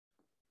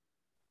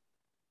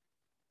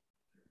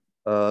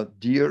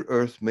Dear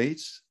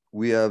Earthmates,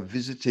 we are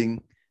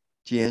visiting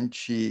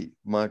Tienchi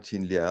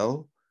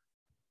Martin-Liao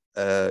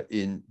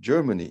in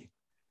Germany.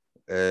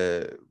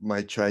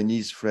 My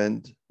Chinese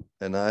friend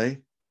and I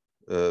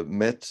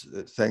met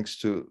thanks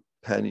to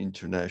Pan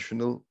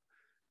International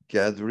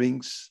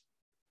gatherings,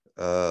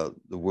 the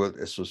World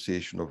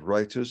Association of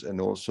Writers,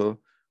 and also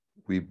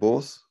we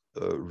both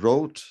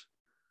wrote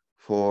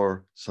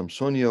for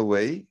Samsonia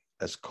Way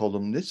as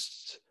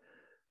columnists,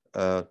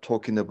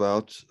 talking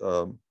about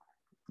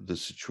the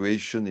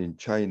situation in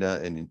China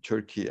and in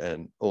Turkey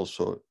and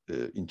also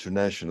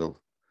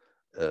international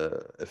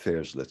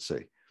affairs, let's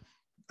say.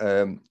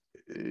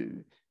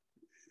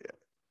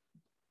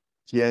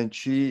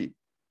 Tienchi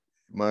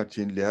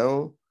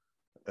Martin-Liao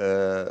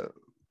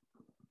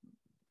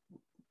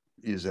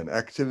is an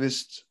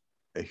activist,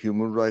 a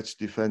human rights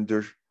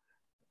defender,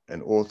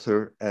 an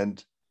author,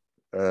 and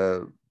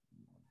the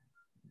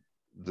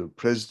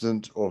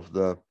president of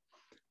the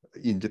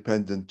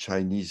Independent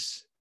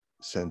Chinese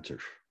Center,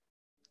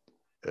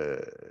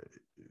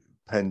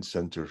 Penn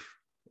Center,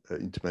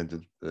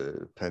 Independent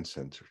Penn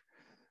Center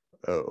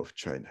of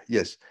China.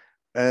 Yes,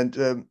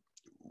 and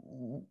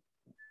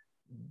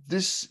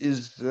this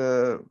is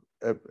an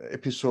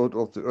episode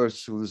of the Earth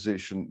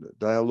Civilization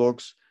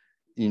Dialogues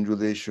in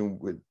relation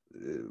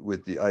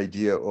with the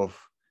idea of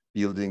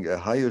building a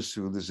higher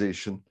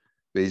civilization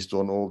based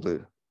on all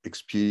the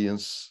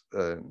experience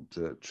and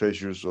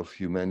treasures of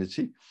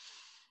humanity.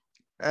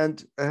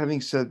 And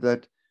having said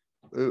that,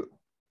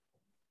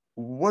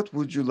 what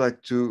would you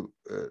like to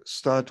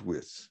start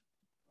with,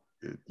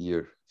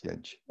 dear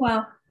Tienchi?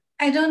 Well,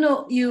 I don't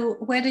know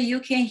whether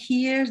you can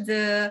hear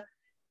the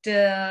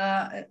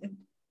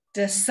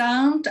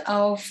sound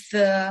of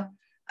the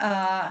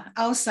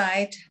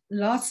outside.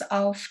 Lots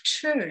of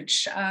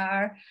church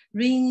are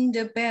ringing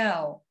the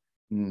bell.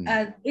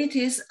 It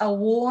is a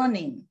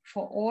warning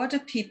for all the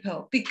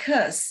people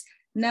because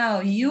now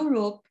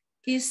Europe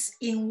is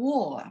in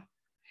war.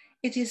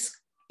 It is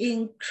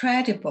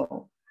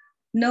incredible.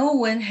 No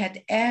one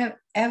had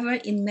ever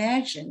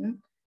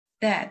imagined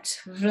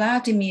that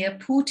Vladimir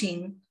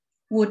Putin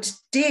would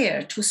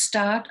dare to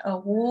start a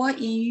war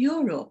in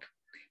Europe.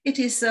 It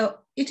is a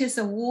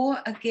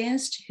war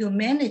against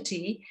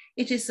humanity.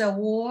 It is a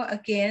war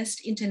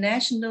against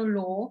international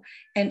law,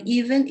 and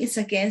even it's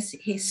against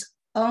his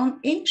own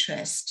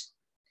interest.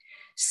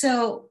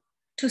 So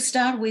to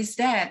start with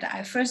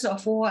that, first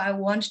of all, I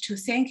want to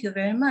thank you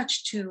very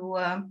much to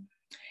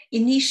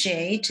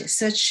initiate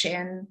such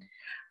an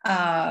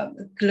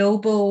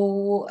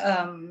global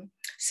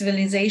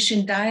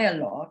civilization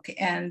dialogue.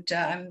 And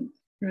I'm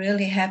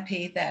really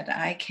happy that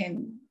I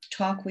can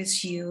talk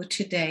with you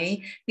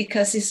today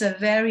because it's a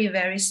very,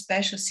 very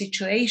special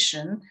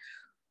situation.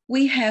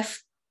 We have,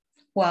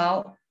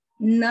 well,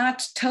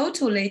 not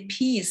totally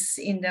peace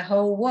in the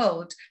whole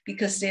world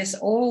because there's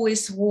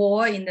always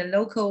war in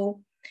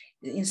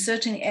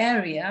certain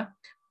area.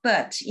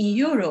 But in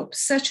Europe,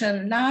 such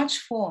a large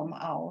form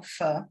of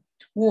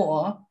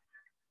war.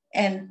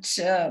 And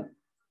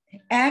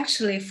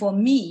actually, for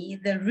me,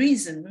 the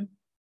reason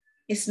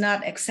is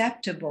not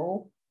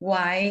acceptable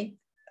why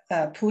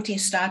Putin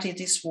started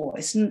this war.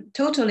 It's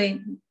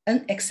totally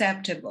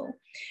unacceptable.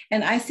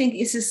 And I think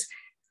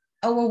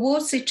our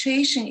world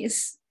situation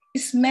is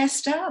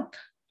messed up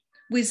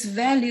with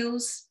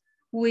values,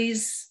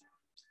 with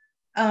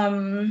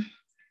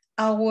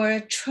our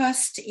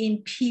trust in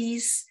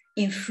peace,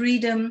 in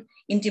freedom,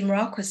 in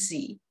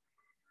democracy.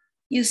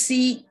 You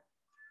see,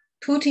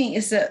 Putin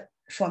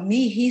for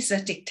me, he's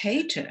a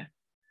dictator.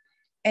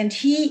 And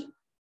he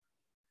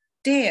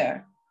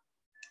dare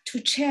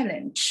to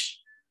challenge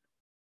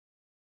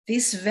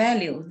this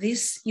value,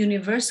 this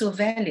universal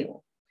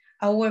value,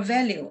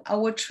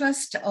 our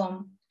trust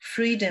on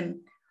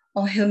freedom,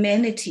 on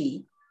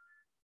humanity,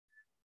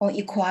 on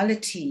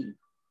equality,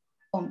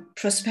 on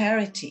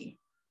prosperity.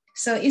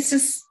 So it's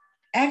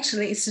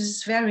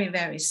just very,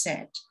 very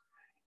sad.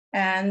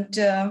 And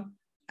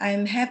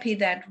I'm happy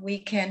that we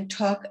can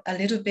talk a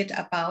little bit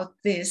about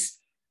this.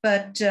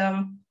 But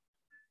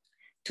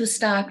to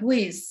start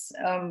with,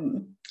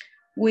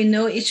 we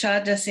know each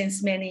other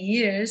since many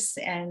years,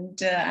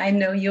 and I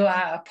know you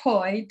are a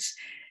poet,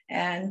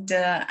 and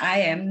I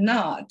am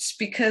not,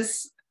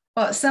 because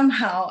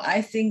somehow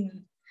I think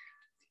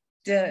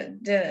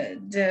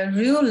the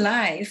real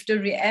life, the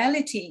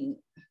reality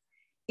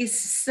is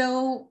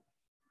so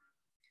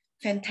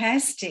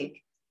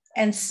fantastic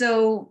and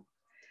so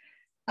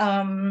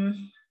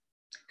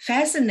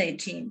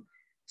fascinating.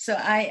 So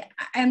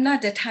I'm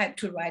not the type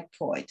to write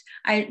poet.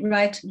 I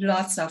write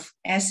lots of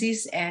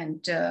essays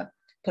and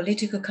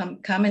political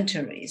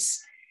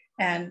commentaries.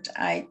 And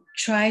I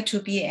try to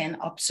be an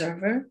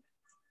observer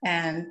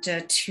and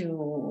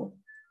to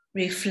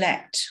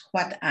reflect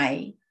what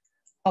I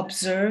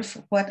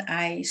observe, what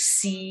I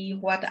see,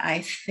 what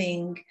I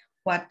think,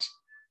 what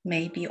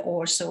maybe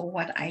also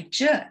what I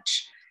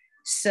judge.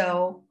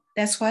 So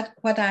that's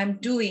what I'm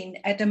doing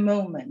at the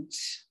moment.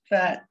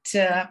 But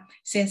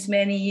since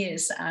many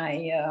years,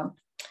 I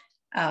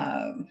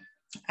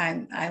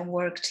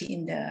worked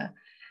in the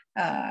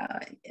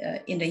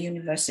in the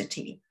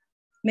university.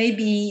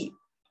 Maybe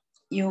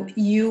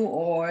you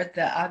or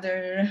the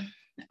other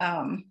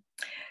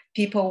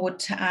people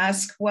would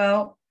ask,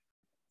 well,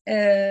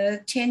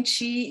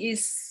 Tienchi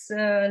is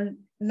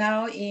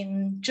now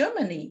in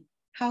Germany.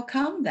 How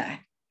come that?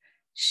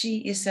 She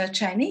is a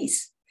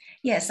Chinese.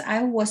 Yes,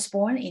 I was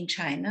born in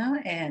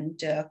China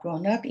and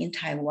grown up in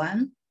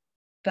Taiwan,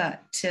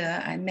 but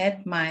I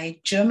met my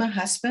German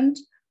husband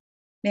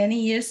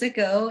many years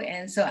ago,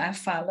 and so I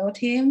followed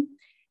him.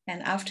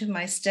 And after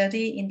my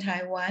study in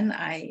Taiwan,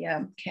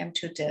 I came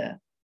to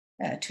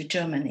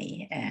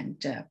Germany,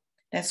 and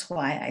that's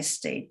why I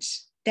stayed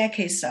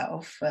decades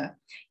of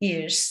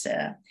years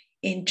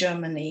in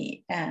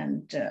Germany.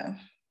 And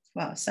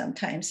well,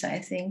 sometimes I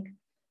think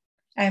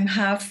I'm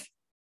half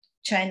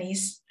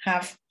Chinese,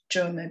 half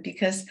German,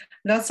 because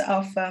lots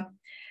of,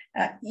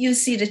 you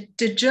see,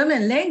 the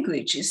German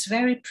language is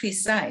very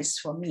precise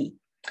for me.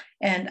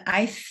 And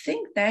I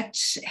think that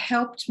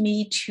helped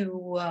me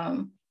to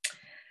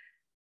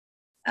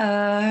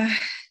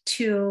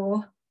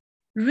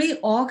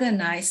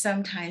reorganize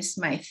sometimes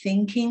my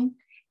thinking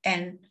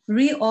and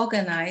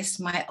reorganize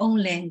my own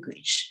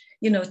language.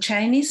 You know,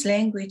 Chinese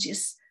language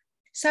is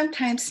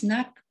sometimes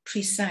not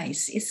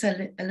precise. It's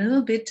a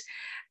little bit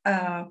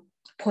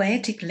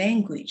poetic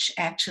language,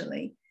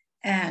 actually.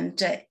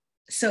 And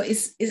so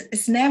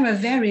it's never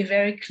very,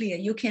 very clear.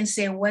 You can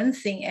say one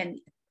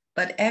thing,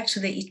 but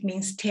actually it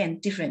means 10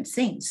 different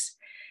things.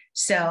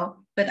 So,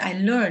 but I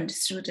learned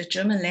through the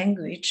German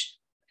language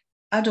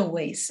other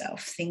ways of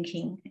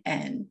thinking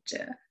and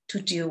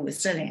to deal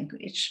with the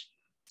language.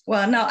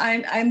 Well, now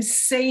I'm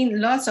saying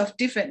lots of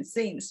different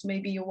things.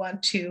 Maybe you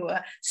want to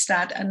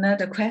start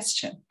another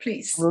question,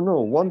 please.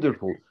 No,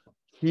 wonderful.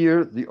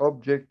 Here, the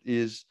object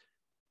is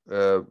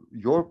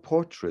your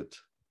portrait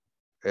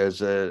as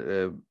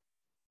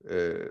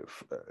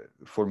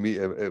for me,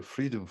 a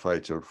freedom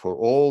fighter for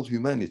all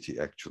humanity,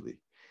 actually.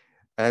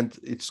 And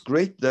it's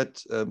great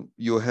that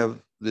you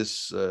have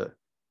this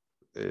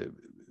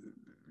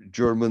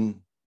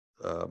German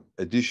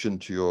addition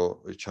to your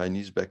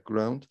Chinese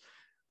background.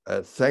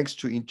 Thanks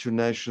to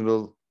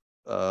international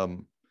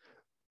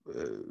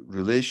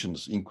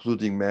relations,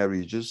 including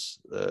marriages,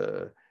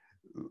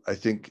 I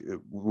think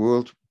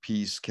world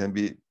peace can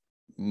be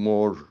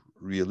more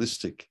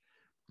realistic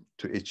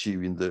to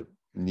achieve in the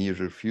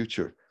nearer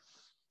future.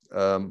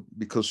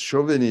 Because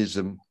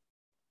chauvinism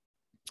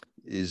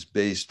is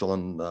based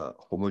on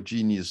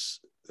homogeneous,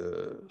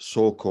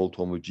 so-called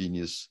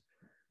homogeneous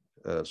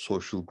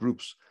social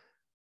groups,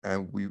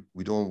 and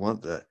we don't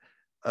want that.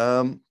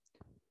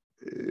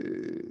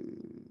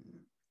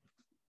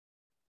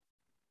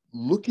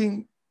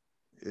 Looking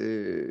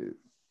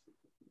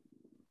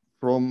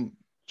from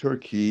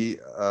Turkey,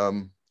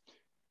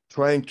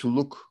 trying to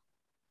look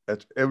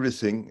at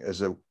everything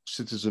as a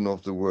citizen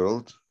of the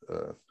world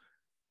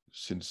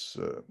since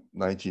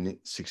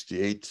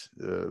 1968,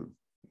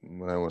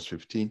 when I was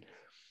 15,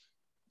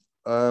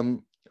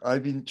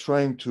 I've been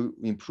trying to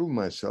improve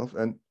myself.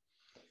 And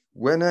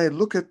when I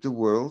look at the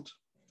world,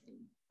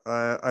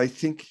 I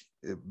think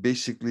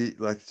basically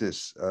like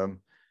this.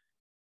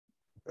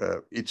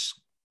 It's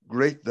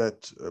great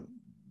that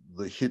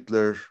the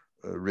Hitler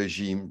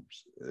regime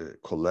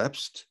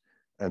collapsed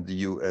and the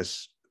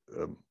US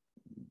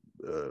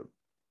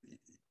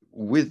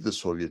with the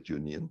Soviet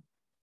Union,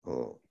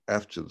 or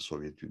after the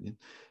Soviet Union,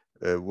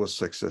 was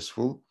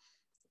successful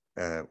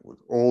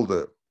with all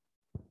the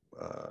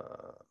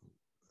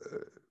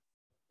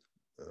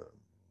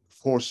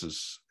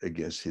forces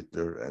against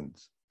Hitler and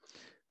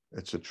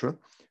etc.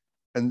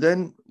 And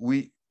then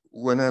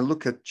when I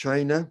look at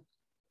China,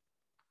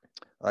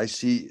 I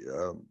see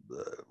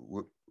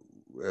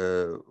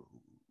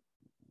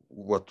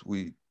what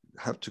we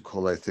have to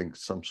call, I think,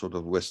 some sort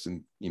of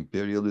Western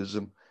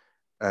imperialism,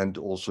 and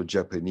also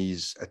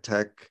Japanese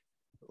attack.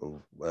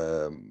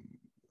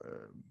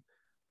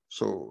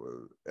 So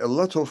a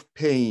lot of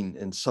pain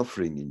and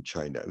suffering in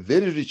China.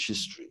 Very rich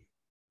history,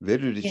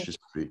 very rich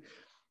history,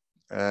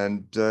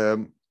 and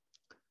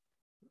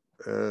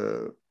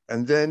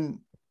then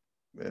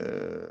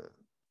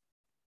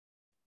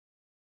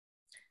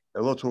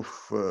a lot of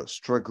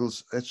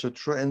struggles,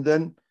 etc. And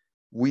then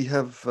we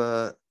have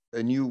a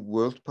new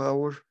world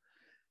power.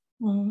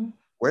 Mm-hmm.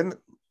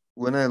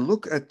 When I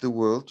look at the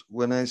world,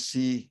 when I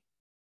see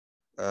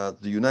the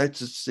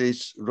United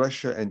States,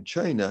 Russia, and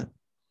China,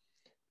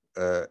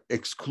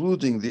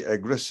 excluding the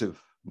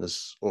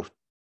aggressiveness of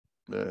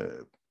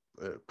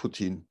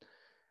Putin,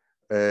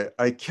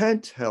 I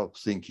can't help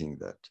thinking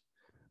that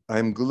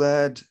I'm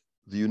glad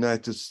the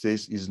United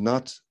States is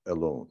not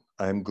alone.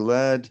 I'm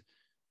glad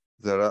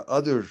there are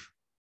other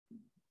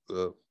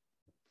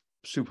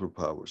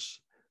superpowers,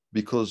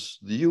 because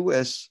the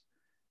US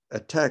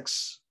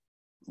attacks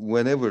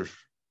whenever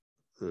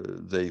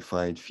they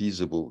find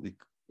feasible,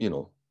 you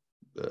know.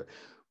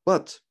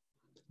 But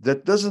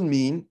that doesn't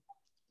mean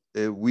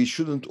we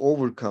shouldn't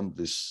overcome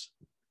this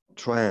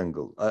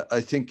triangle.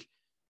 I think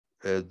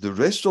the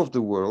rest of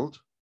the world,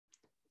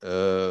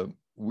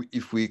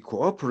 if we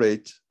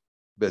cooperate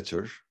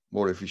better,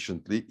 more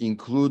efficiently,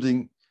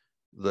 including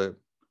the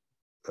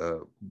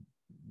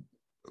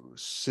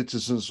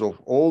citizens of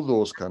all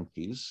those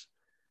countries,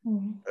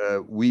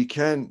 we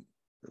can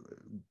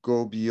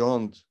go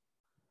beyond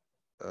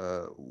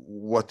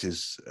what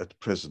is at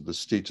present the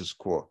status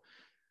quo.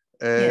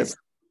 Yes.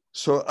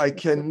 So I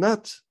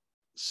cannot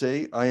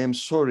say I am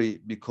sorry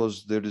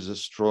because there is a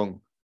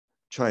strong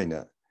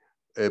China.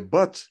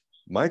 But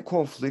my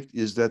conflict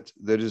is that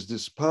there is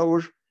this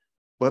power,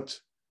 but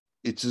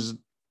it is,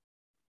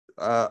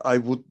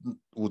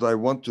 would I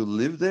want to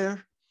live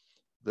there?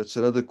 That's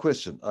another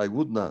question. I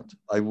would not.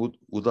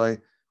 Would I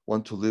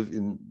want to live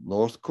in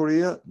North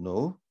Korea?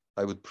 No,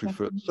 I would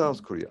prefer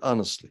South Korea,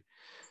 honestly.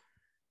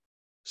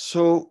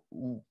 So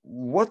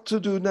what to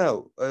do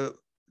now?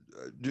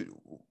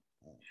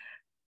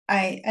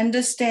 I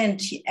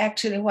understand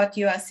actually what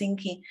you are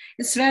thinking.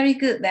 It's very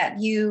good that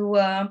you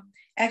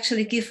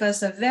actually give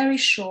us a very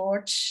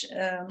short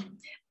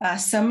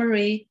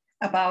summary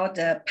about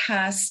the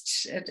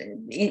past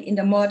in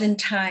the modern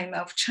time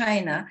of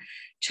China.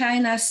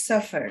 China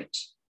suffered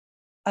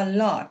a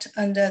lot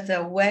under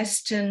the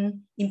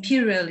Western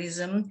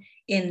imperialism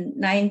in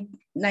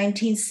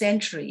 19th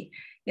century.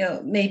 You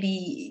know,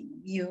 maybe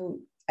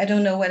I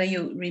don't know whether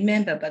you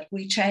remember, but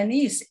we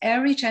Chinese,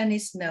 every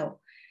Chinese know,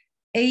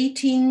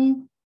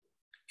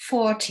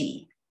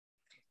 1840,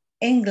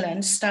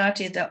 England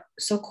started the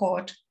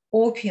so-called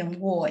Opium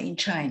War in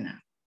China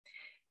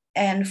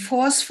and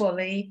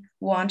forcefully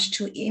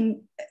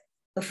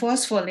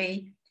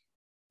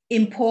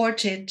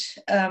imported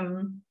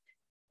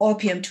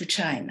opium to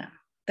China.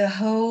 The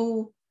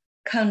whole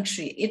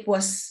country, it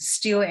was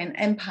still an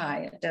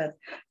empire, the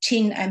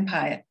Qing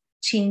Empire,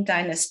 Qing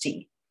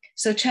dynasty.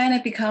 So China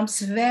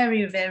becomes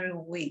very, very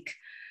weak.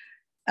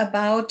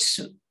 About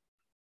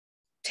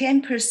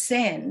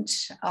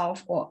 10%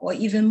 of, or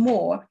even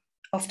more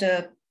of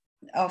the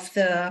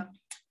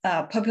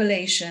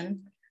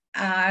population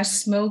are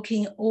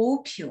smoking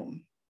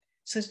opium.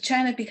 So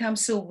China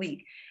becomes so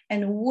weak.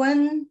 And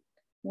one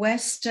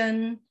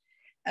Western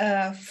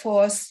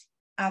force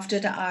after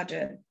the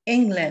other,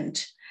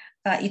 England,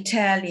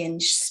 Italian,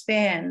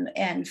 Spain,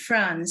 and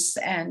France,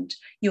 and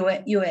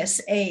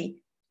USA,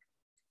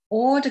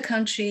 all the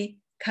country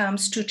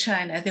comes to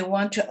China. They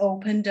want to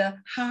open the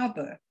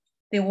harbor.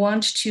 They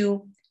want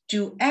to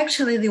do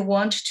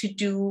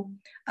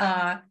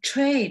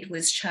trade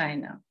with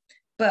China.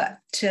 But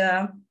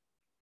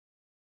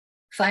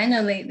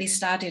finally, they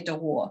started a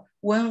war,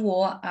 one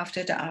war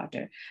after the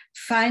other.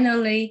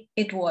 Finally,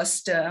 it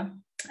was the,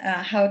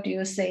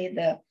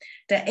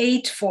 the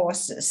 8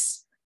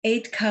 forces,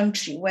 8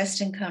 countries,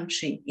 Western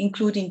country,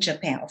 including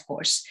Japan, of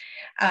course,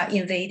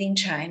 invading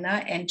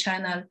China, and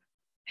China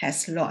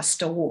has lost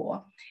the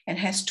war and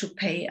has to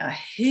pay a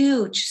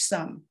huge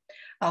sum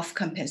of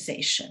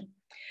compensation.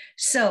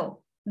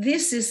 So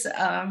this is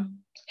a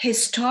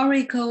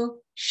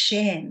historical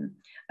shame,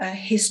 a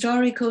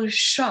historical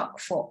shock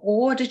for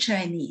all the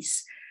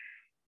Chinese.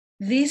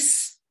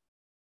 This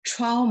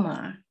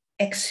trauma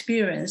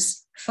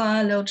experience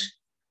followed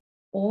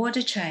all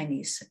the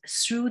Chinese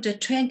through the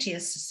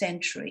 20th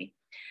century.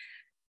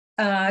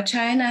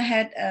 China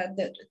had,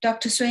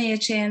 Dr. Sun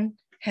Yat-sen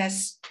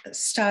has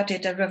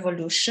started a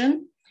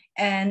revolution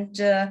and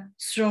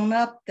thrown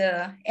up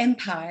the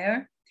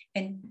empire,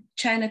 and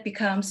China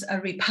becomes a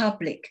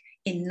republic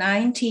in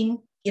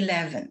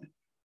 1911.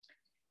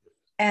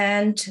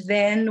 And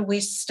then we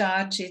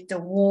started the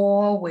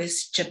war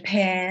with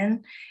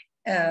Japan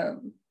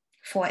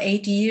for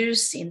 8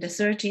 years in the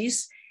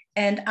 30s.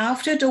 And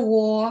after the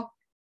war,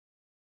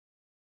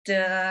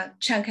 the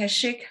Chiang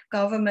Kai-shek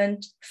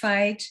government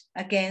fight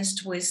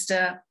against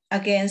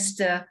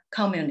the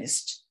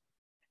Communist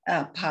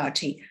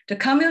Party. The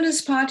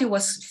Communist Party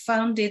was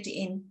founded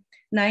in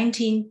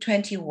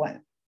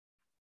 1921.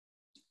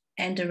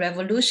 And the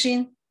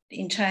revolution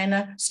in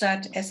China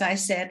started, as I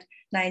said,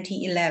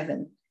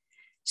 1911.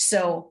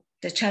 So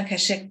the Chiang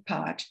Kai-shek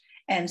part.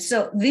 And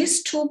so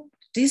these two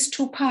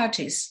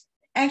parties,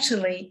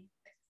 actually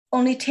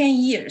only 10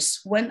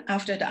 years, one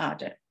after the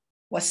other,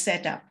 was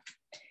set up.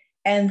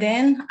 And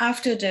then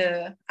after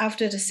the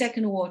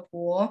Second World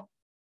War,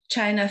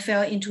 China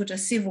fell into the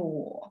Civil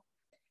War,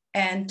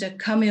 and the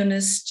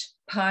Communist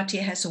Party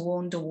has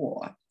won the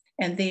war.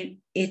 And in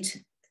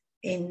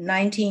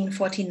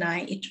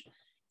 1949,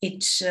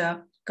 it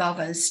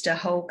governs the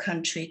whole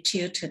country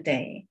till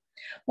today.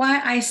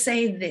 Why I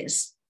say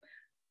this?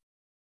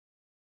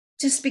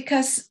 Just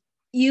because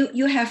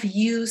you have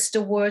used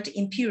the word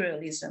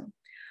imperialism.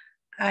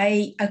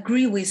 I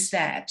agree with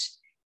that.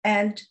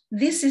 And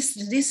this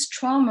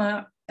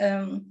traumata,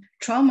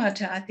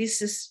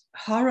 this is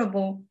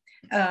horrible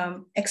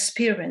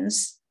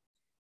experience,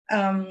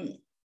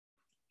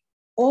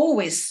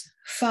 always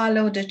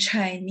follow the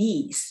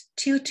Chinese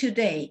till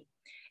today.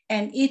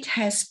 And it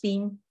has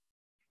been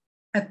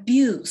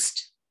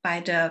abused by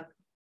the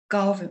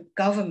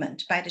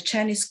government, by the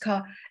Chinese.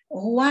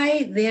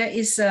 Why there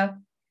is a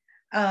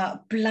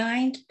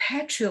blind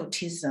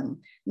patriotism,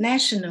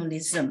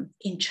 nationalism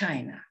in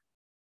China.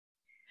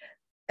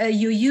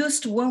 you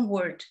used one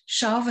word,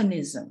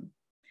 chauvinism.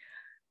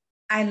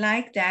 I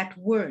like that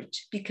word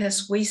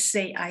because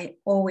I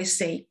always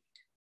say,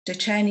 the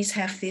Chinese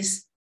have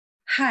this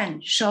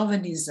Han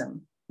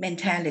chauvinism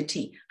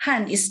mentality.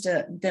 Han is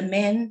the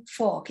main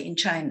folk in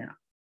China.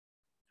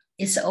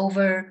 It's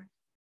over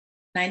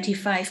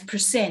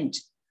 95%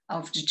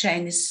 of the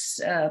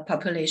Chinese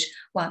population.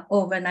 Well,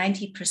 over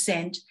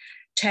 90%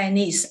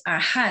 Chinese are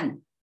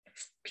Han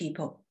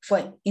people,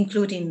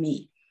 including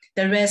me.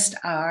 The rest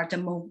are the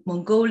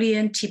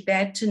Mongolian,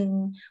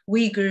 Tibetan,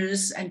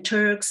 Uyghurs, and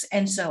Turks,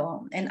 and so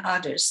on, and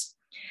others.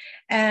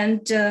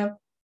 And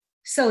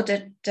so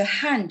the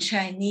Han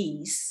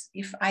Chinese,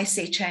 if I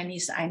say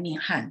Chinese, I mean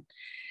Han.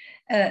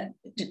 The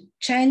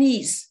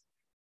Chinese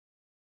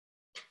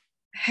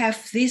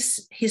have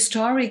this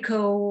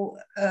historical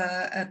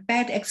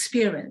bad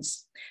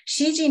experience.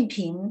 Xi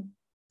Jinping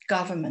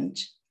government,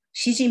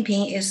 Xi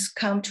Jinping is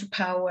come to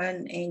power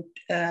in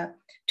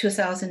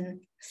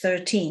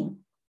 2013.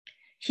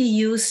 He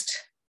used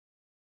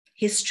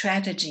his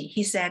strategy.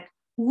 He said,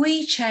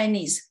 we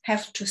Chinese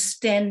have to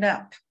stand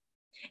up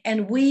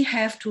and we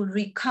have to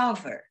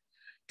recover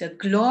the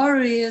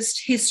glorious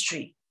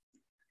history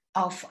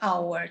of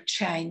our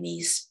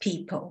Chinese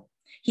people.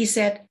 He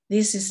said,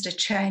 this is the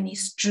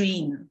Chinese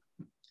dream.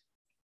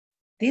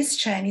 This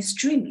Chinese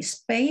dream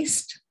is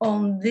based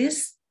on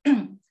this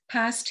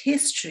past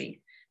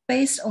history,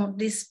 based on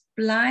this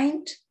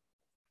blind,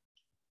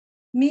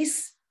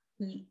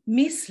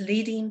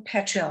 misleading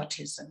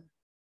patriotism.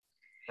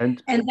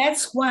 And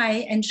that's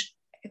why,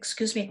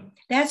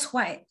 that's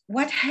why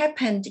what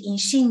happened in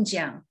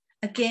Xinjiang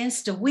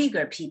against the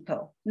Uyghur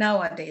people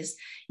nowadays,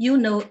 you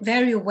know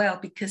very well,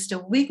 because the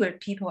Uyghur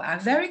people are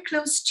very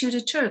close to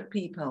the Turk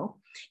people.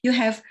 You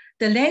have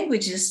the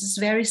languages is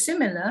very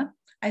similar.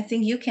 I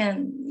think you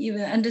can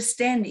even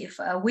understand if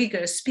a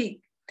Uyghur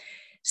speak.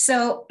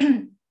 So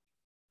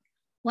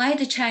why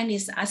the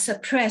Chinese are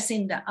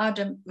suppressing the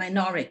other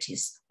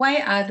minorities? Why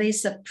are they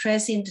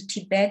suppressing the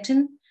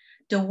Tibetan,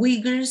 the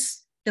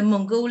Uyghurs, the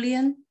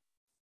Mongolian?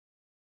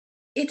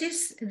 It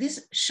is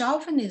this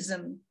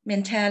chauvinism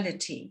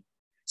mentality.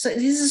 So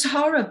this is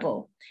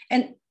horrible.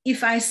 And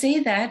if I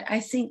say that,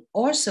 I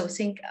also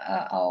think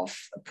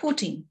of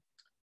Putin.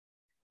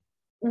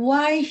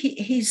 Why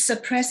he's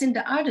suppressing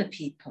the other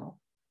people?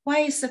 Why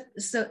is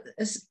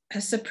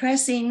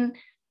suppressing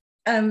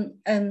the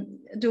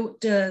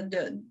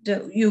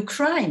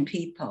Ukraine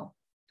people?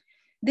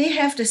 They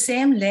have the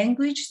same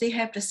language, they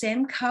have the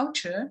same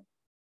culture.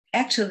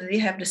 Actually, they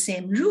have the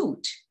same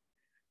root.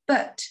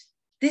 But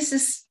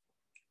this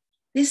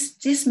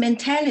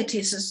mentality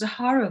is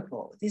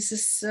horrible. This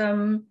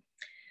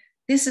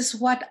is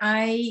what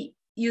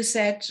you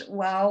said,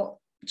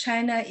 well,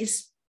 China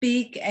is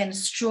big and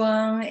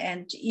strong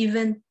and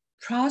even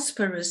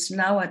prosperous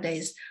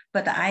nowadays.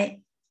 But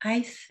I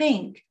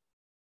think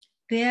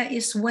there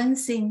is one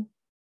thing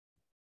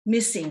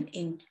missing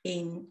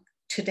in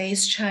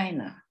today's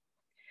China.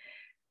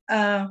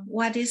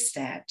 What is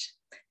that?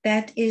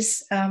 That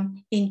is,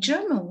 in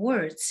German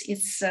words,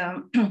 it's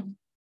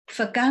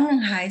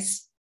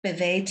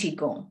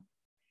Vergangenheitsbewältigung.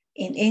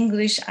 In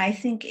English, I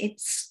think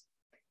it's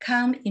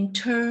come in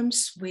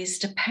terms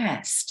with the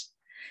past.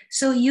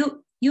 So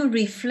you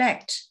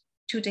reflect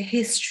to the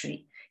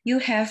history. You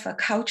have a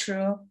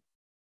cultural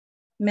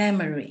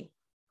memory.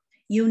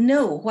 You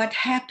know what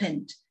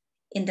happened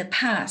in the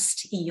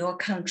past in your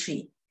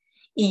country,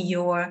 in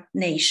your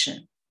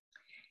nation.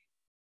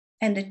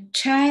 And the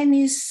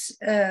Chinese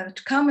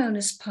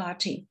Communist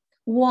Party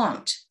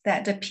want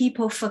that the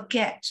people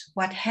forget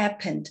what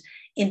happened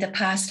in the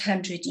past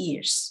 100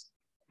 years.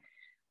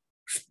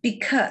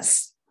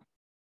 Because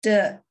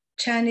the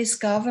Chinese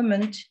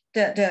government,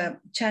 the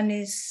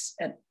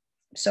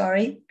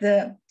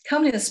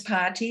Communist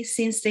Party,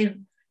 since they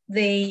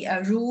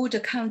rule the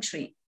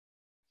country,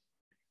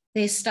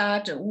 they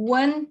start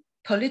one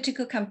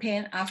political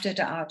campaign after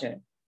the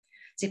other.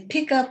 They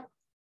pick up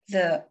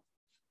the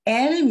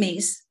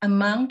enemies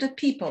among the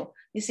people.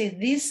 They say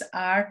these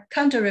are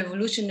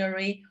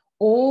counter-revolutionary,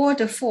 or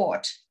the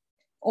fault,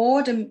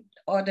 or the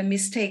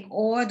mistake,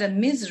 or the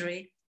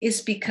misery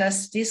is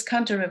because these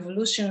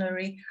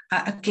counter-revolutionary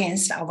are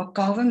against our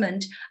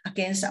government,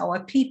 against our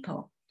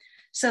people.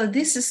 So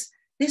this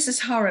is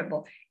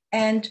horrible.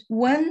 And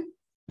one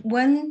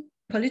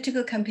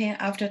political campaign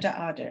after the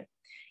other.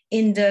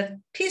 In the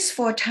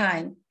peaceful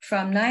time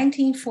from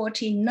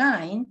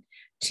 1949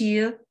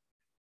 till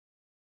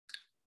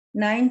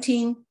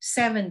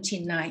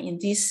 1979, in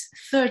these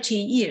 30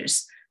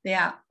 years, there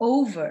are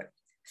over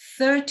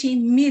 30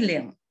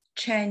 million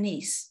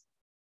Chinese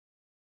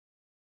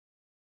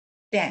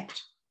dead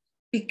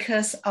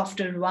because of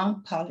the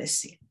wrong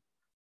policy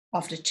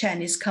of the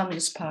Chinese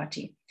Communist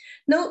Party.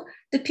 No,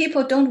 the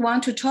people don't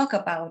want to talk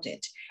about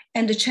it.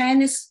 And the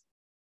Chinese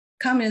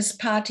Communist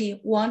Party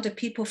want the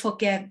people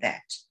forget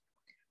that.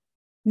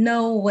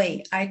 No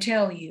way, I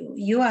tell you,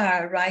 you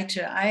are a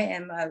writer, I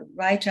am a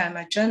writer, I'm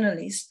a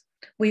journalist.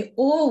 We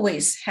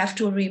always have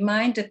to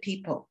remind the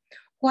people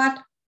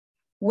what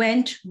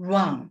went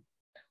wrong,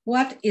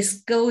 what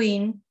is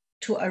going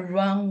to a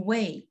wrong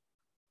way.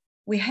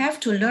 We have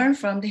to learn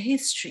from the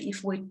history.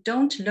 If we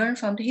don't learn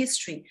from the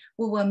history,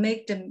 we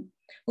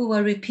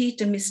will repeat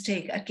the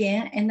mistake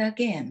again and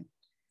again.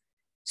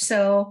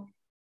 So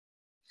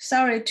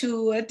sorry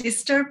to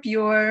disturb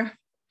your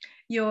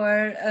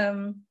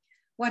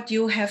what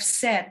you have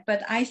said,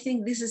 but I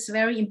think this is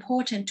very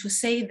important to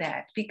say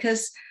that,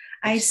 because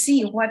I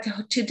see what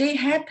today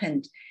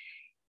happened.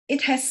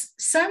 It has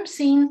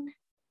something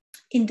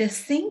in the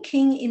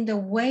thinking, in the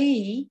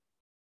way,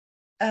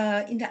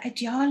 in the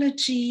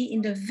ideology,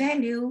 in the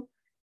value.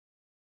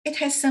 It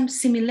has some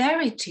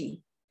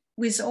similarity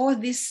with all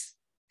this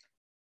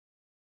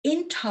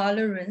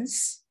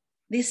intolerance,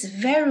 this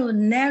very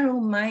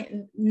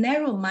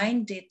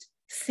narrow-minded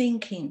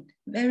thinking,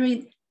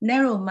 very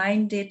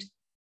narrow-minded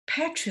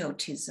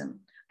patriotism.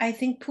 I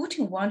think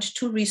Putin wants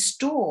to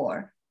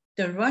restore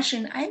the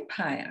Russian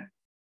Empire,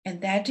 and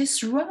that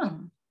is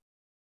wrong.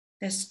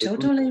 That's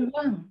totally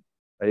wrong.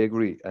 I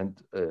agree. And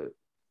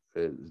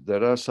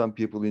there are some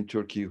people in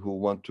Turkey who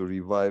want to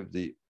revive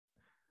the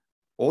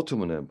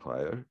Ottoman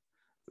Empire.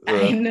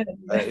 I know.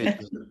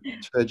 It's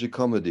a tragic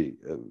comedy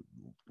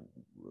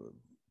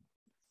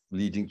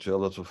leading to a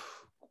lot of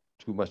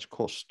too much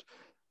cost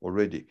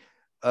already.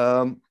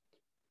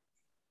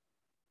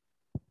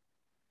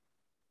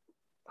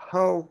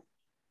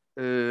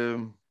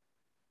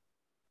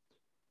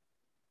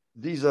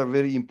 These are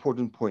very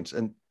important points.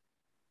 And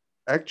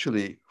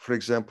actually, for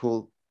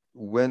example,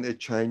 when a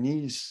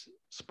Chinese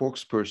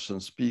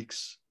spokesperson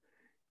speaks,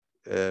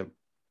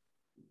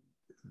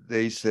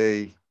 they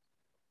say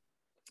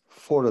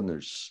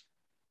foreigners,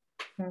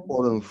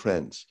 foreign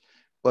friends.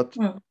 But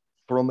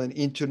from an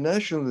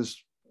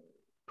internationalist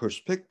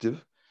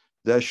perspective,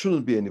 there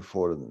shouldn't be any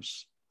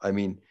foreigners. I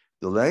mean,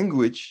 the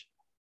language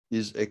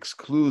is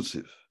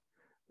exclusive.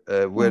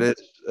 Whereas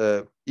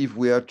if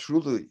we are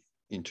truly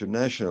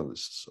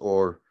internationalists,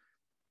 or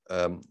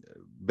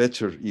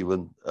better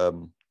even,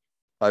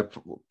 I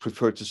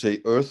prefer to say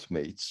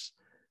earthmates,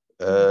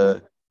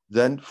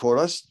 then for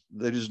us,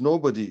 there is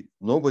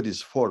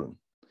nobody's foreign.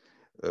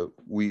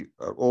 We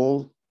are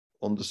all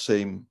on the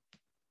same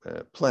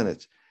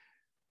planet.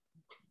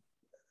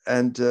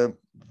 And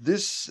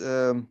this,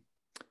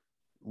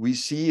 we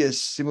see a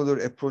similar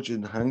approach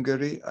in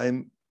Hungary,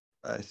 I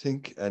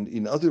think, and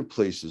in other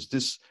places,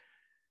 this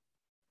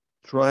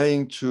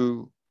trying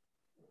to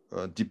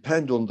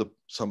depend on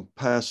some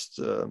past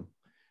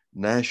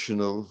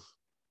national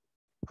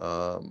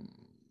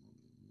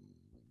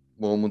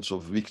moments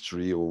of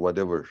victory or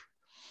whatever.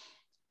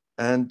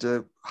 And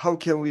how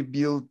can we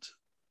build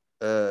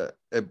a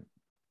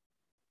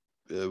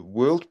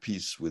world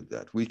peace with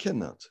that? We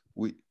cannot.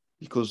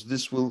 Because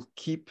this will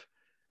keep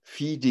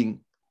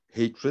feeding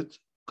hatred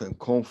and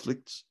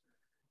conflicts,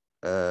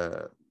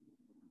 and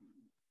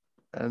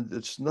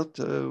it's not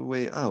a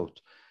way out.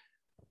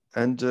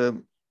 And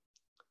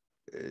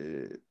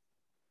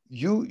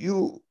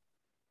you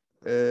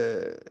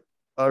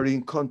are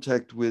in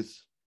contact with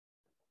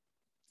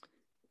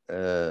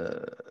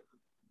the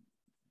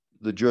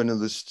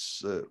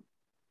journalists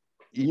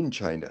in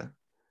China.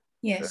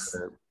 Yes.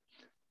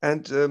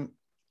 And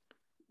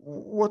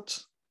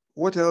what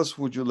else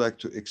would you like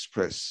to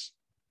express?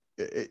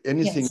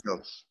 Anything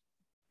else?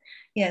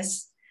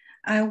 Yes,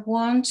 I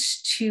want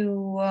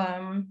to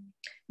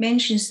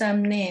mention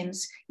some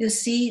names. You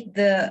see,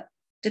 the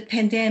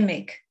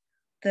pandemic,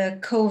 the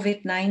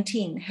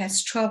COVID-19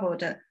 has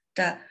troubled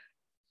the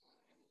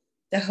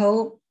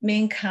whole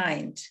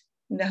mankind,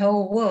 the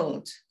whole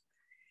world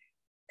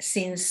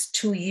since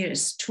 2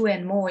 years, 2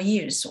 and more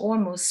years,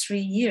 almost 3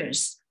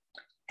 years.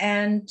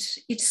 And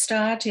it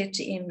started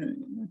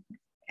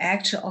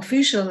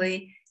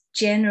officially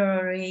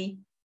January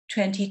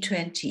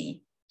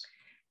 2020.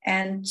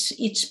 And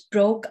it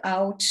broke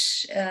out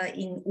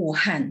in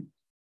Wuhan.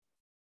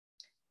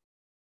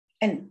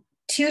 And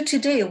till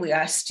today, we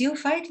are still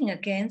fighting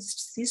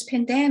against this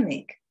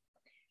pandemic.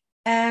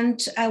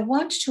 And I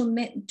want to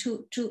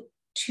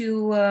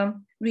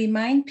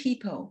remind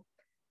people,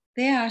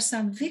 there are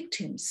some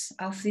victims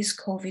of this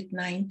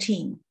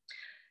COVID-19.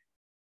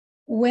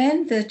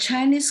 When the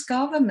Chinese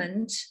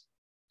government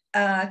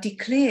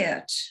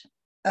declared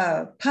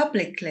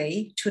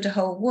publicly to the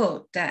whole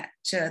world that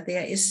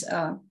there is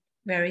a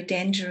very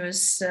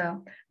dangerous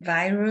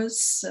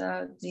virus,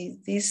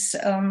 this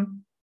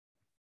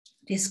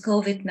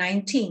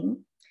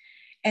COVID-19,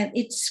 and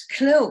it's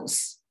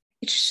closed.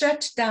 It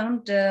shut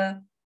down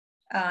the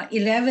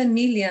 11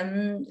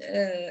 million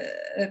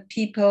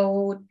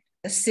people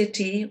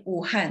city,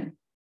 Wuhan.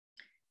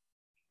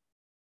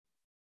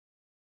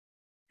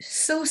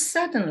 So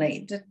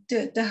suddenly,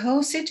 the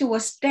whole city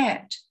was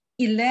dead.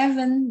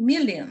 11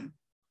 million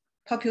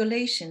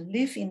population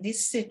live in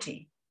this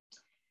city.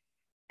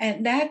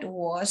 And that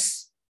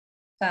was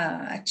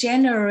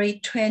January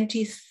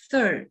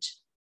 23rd,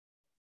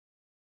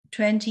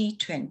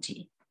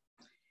 2020.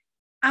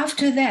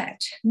 After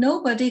that,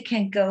 nobody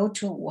can go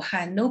to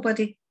Wuhan.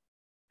 Nobody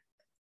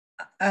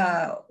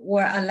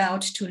were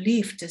allowed to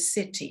leave the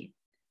city.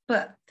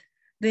 But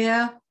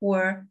there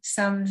were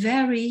some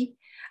very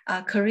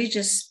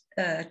courageous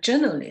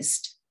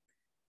journalists,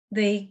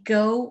 they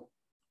go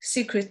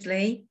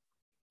secretly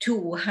to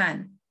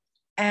Wuhan,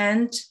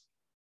 and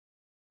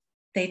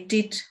they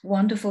did a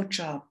wonderful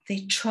job.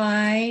 They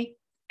try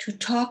to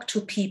talk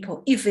to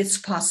people if it's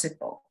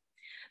possible.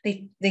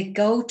 They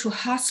go to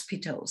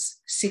hospitals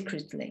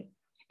secretly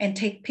and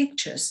take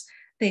pictures.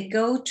 They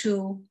go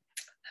to,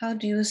 how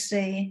do you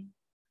say,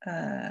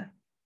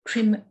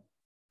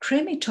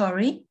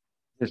 crematory?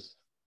 Yes.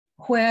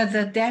 Where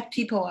the dead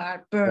people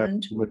are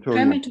burned.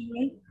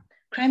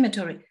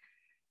 Crematory.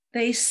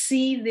 They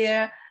see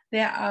there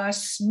are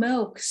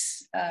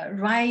smokes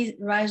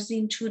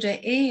rising to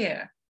the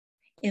air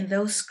in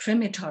those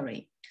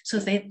crematory. So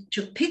they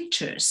took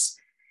pictures,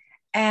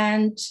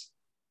 and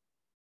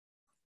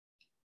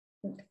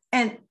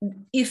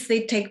if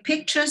they take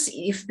pictures,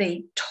 if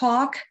they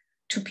talk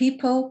to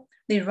people,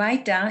 they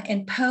write down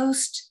and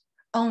post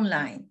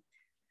online.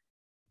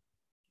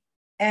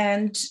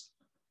 And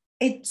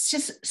it's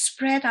just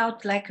spread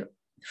out like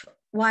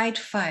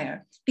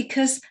wildfire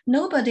because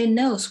nobody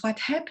knows what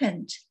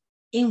happened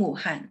in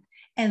Wuhan.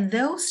 And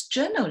those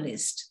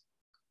journalists,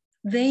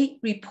 they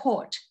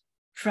report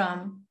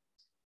from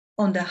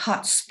on the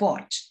hot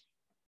spot.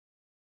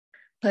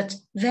 But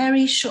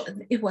very short,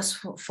 it was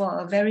for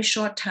a very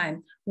short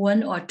time,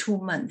 1 or 2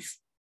 months.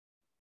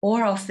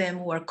 All of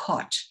them were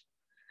caught.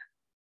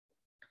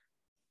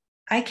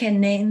 I can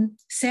name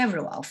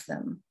several of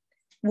them.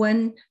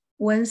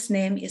 One's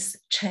name is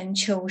Chen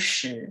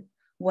Qiushi,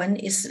 one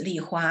is Li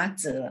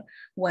Huaze,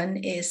 one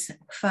is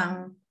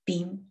Fang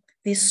Bin.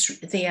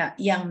 They are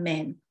young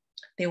men.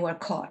 They were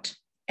caught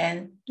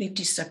and they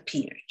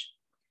disappeared.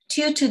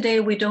 Till today,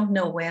 we don't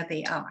know where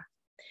they are.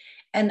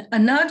 And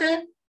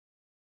another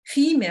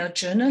female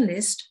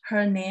journalist,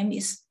 her name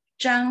is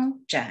Zhang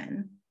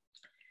Zhan.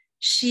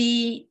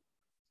 She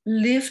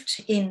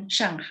lived in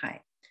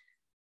Shanghai.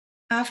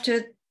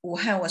 After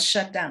Wuhan was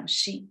shut down,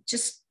 she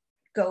just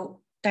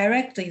go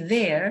directly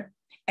there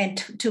and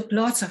took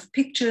lots of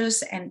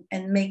pictures and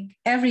make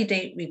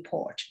everyday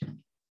report.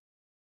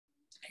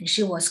 And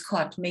she was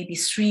caught maybe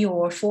 3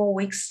 or 4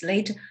 weeks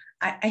later.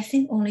 I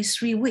think only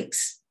 3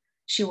 weeks.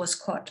 She was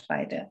caught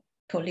by the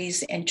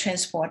police and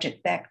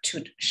transported back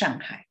to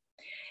Shanghai.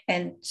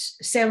 And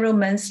several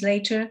months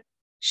later,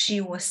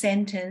 she was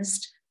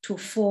sentenced to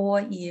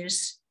 4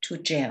 years to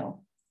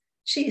jail.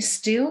 She is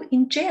still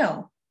in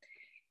jail.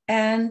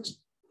 And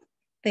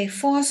they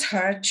force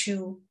her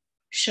to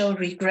show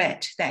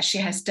regret that she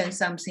has done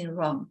something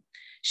wrong.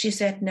 She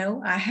said,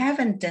 no, I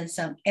haven't done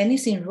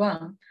anything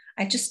wrong.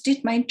 I just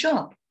did my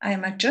job. I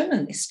am a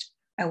journalist.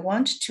 I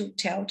want to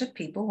tell the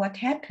people what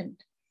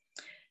happened.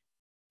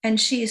 And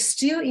she is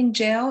still in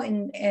jail.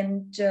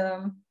 And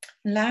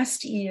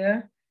last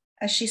year,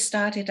 she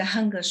started a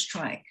hunger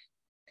strike.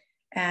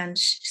 And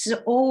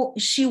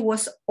she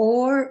was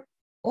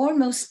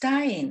almost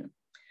dying.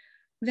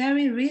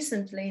 Very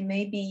recently,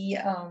 maybe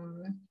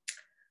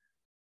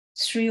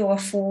 3 or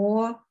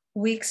 4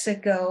 weeks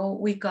ago,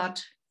 we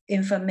got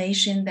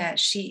information that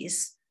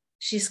she's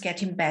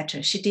getting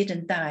better. She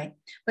didn't die,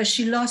 but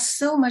she lost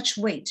so much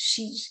weight.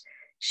 She's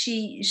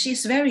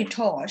very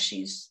tall.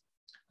 She's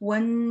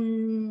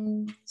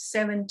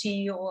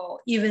 170 or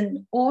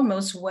even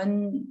almost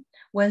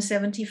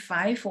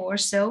 175 or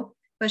so,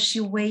 but she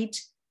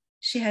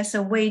has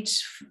a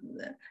weight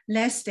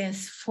less than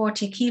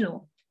 40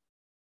 kilo.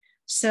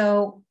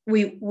 So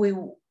we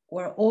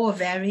were all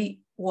very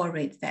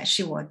worried that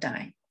she will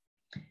die.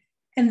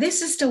 And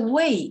this is the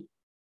way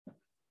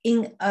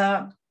in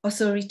an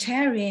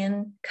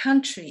authoritarian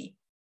country,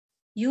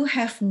 you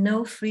have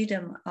no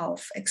freedom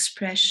of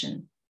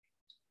expression.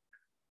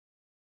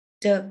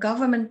 The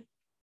government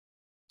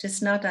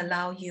does not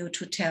allow you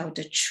to tell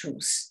the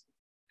truth,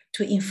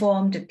 to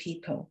inform the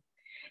people.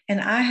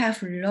 And I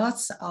have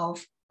lots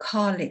of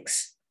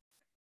colleagues.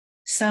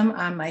 Some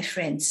are my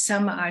friends,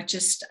 some are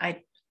just,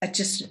 I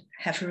just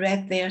have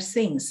read their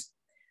things.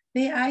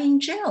 They are in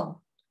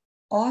jail.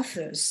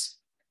 Authors,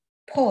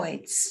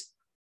 poets,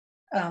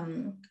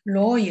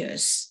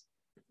 lawyers,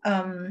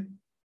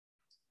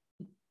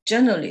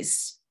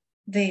 journalists,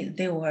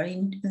 they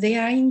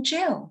are in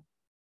jail.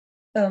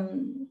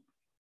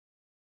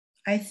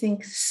 I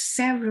think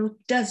several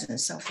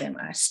dozens of them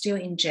are still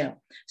in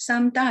jail.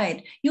 Some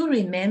died. You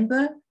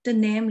remember the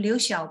name Liu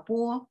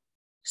Xiaobo?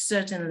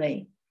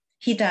 Certainly.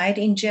 He died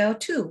in jail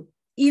too.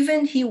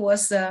 Even he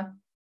was a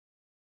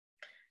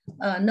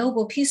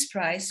Nobel Peace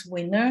Prize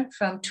winner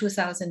from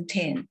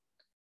 2010.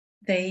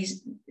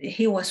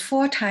 He was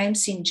 4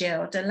 times in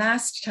jail. The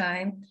last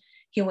time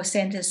he was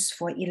sentenced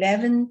for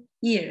 11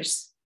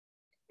 years.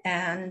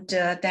 And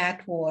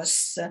that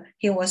was,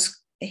 he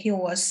was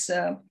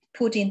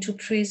put into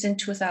prison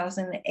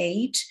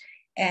 2008,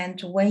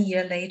 and 1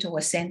 year later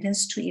was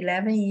sentenced to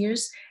 11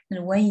 years,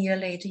 and 1 year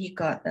later he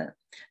got the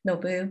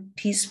Nobel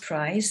Peace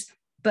Prize,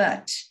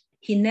 but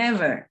he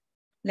never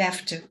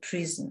left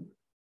prison.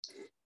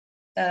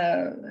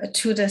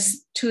 To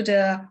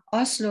the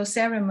Oslo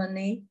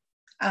ceremony,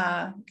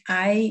 I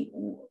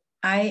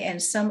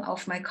and some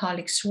of my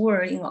colleagues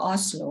were in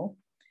Oslo.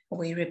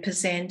 We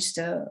represent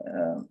the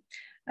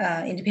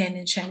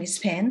independent Chinese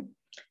pen.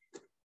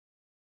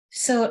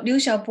 So Liu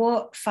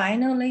Xiaobo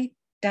finally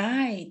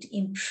died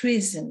in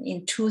prison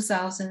in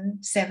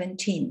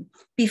 2017.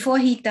 Before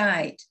he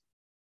died,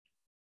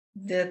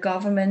 the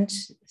government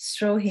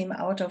threw him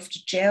out of the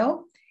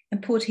jail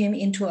and put him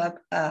into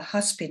a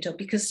hospital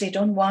because they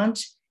don't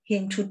want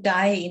him to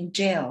die in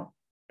jail.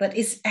 But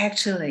it's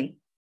actually,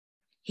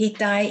 he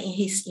died in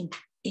his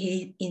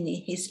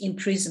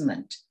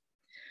imprisonment.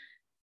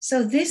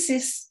 So this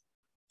is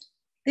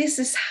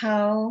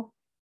how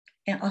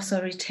an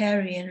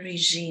authoritarian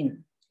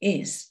regime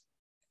is.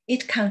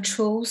 It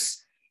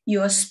controls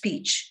your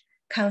speech,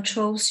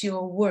 controls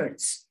your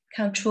words,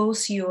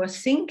 controls your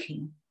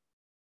thinking.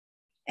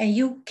 And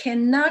you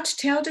cannot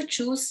tell the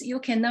truth, you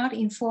cannot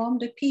inform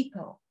the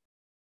people.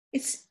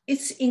 It's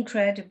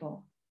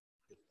incredible.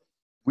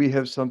 We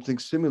have something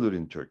similar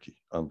in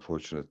Turkey,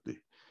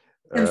 unfortunately.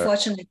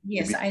 Unfortunately,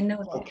 yes, I know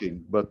that. Okay,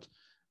 but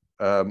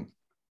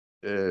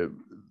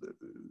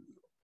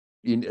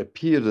in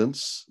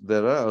appearance,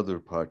 there are other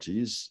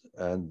parties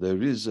and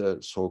there is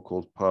a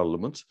so-called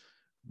parliament,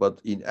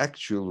 but in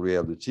actual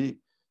reality,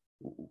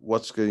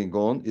 what's going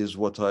on is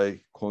what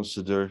I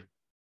consider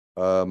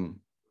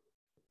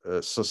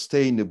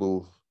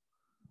sustainable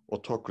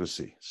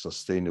autocracy,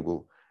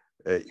 sustainable,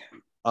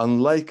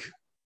 unlike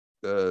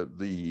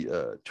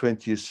the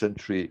 20th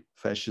century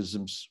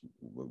fascisms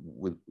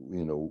with,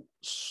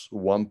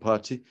 one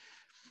party.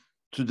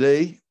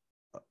 Today,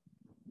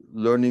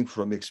 learning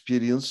from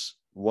experience,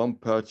 one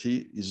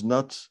party is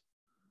not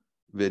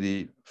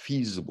very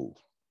feasible.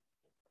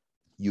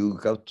 You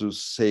got to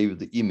save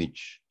the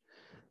image.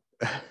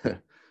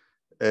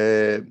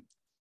 I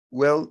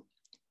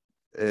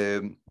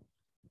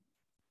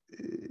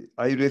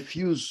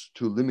refuse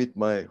to limit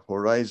my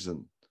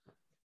horizon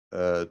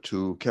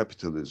to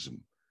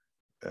capitalism,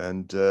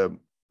 and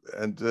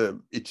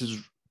it is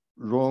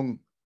wrong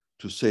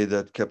to say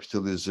that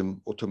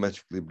capitalism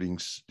automatically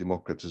brings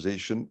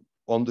democratization.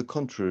 On the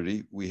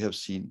contrary, we have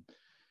seen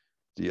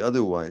the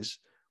otherwise.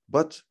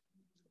 But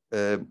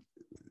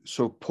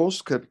so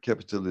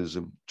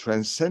post-capitalism,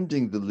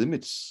 transcending the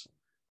limits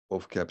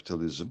of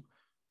capitalism,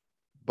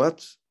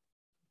 but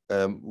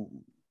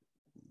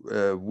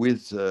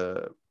with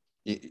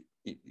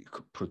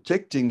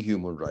protecting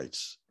human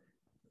rights,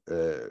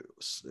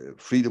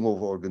 freedom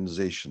of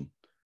organization,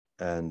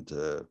 and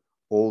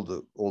all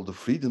the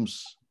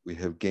freedoms we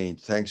have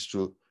gained thanks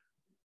to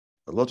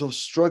a lot of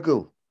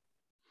struggle.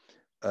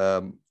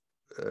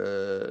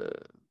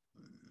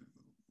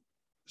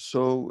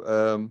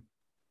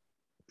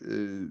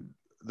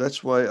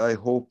 That's why I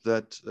hope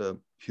that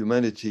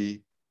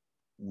humanity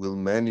will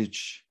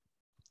manage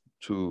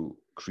to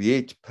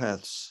create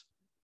paths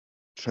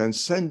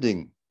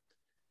transcending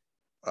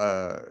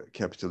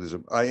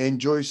capitalism. I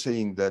enjoy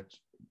saying that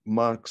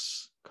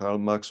Karl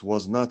Marx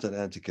was not an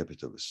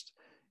anti-capitalist.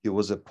 He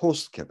was a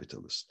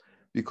post-capitalist,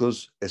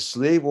 because a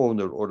slave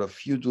owner or a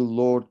feudal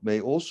lord may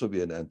also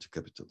be an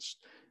anti-capitalist.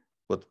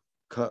 But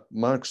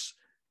Marx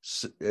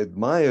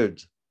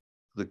admired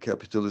the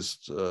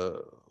capitalist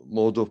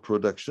mode of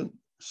production,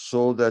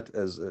 saw that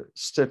as a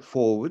step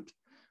forward,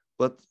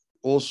 but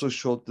also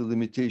showed the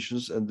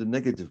limitations and the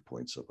negative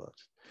points about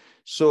it.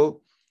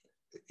 So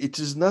it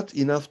is not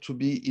enough to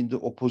be in the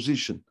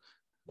opposition,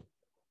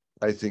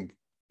 I think.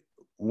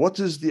 What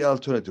is the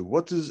alternative?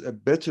 What is a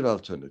better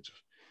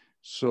alternative?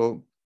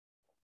 So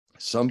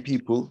some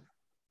people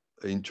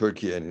in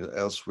Turkey and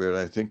elsewhere,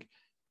 I think,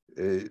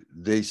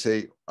 they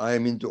say, I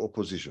am in the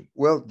opposition.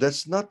 Well,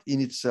 that's not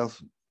in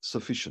itself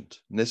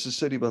sufficient,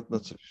 necessary, but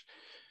not sufficient.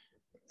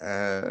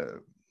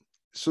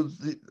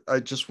 I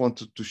just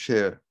wanted to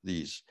share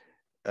these.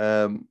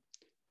 PEN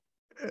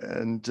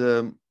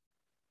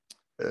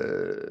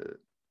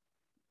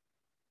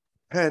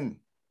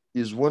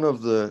is one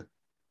of the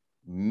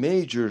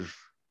major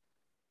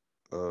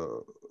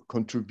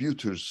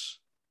contributors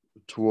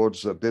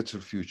towards a better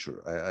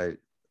future. I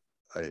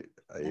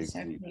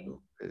agree.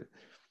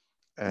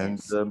 And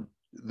yes.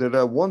 There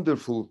are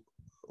wonderful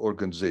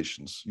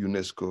organizations,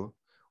 UNESCO,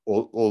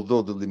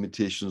 although the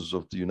limitations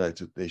of the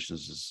United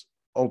Nations is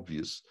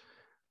obvious.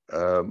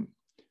 And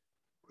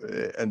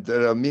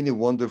there are many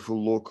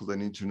wonderful local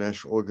and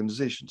international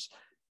organizations.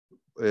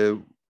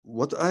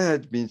 What I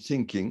had been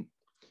thinking,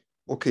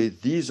 okay,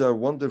 these are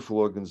wonderful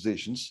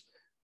organizations,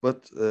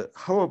 but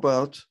how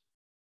about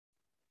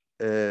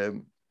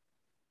the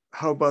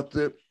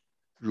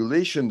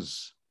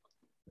relations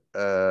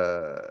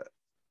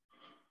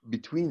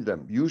between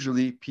them?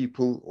 Usually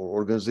people or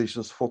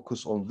organizations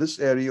focus on this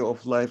area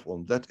of life,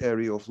 on that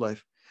area of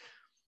life.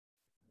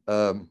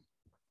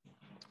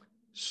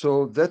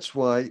 So that's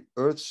why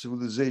Earth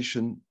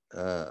Civilization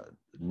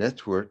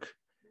Network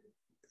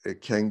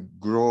can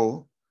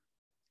grow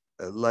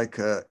like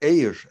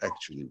air,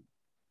 actually,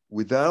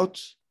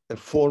 without a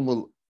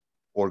formal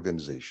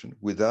organization,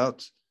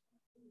 without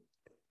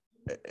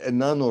a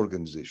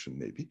non-organization,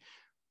 maybe.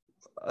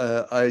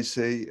 I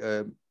say,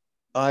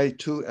 I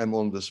too am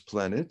on this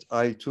planet.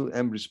 I too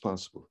am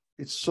responsible.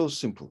 It's so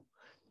simple.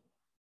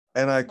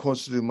 and I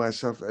consider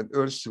myself an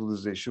Earth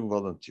civilization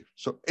volunteer.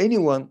 So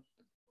anyone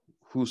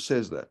who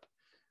says that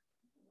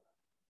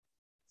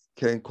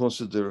can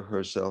consider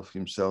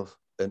himself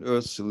an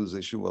Earth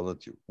civilization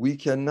volunteer. We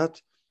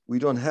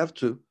don't have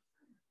to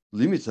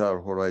limit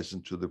our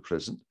horizon to the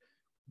present,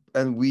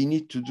 and we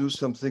need to do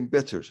something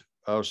better.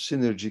 Our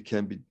synergy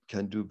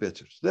can do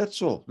better.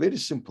 That's all, very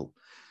simple.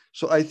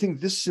 So I think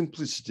this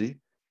simplicity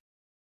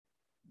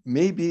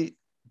may be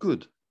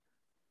good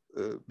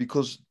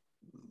because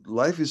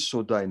life is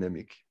so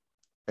dynamic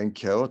and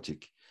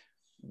chaotic.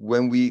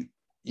 When we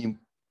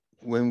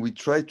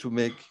try to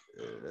make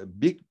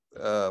big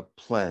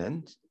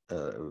plans,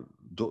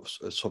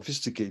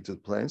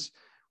 sophisticated plans,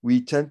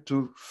 we tend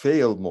to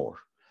fail more.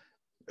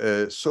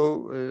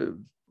 So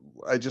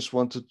I just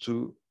wanted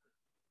to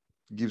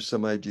give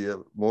some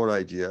more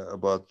idea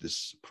about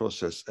this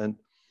process, and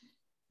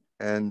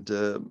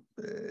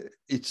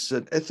it's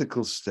an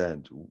ethical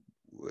stand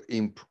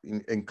in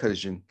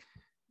encouraging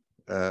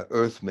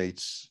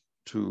Earthmates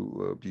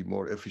to be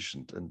more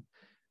efficient. And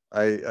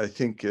I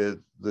think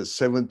the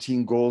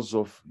 17 goals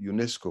of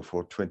UNESCO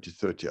for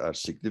 2030 are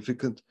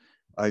significant.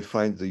 I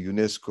find the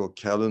UNESCO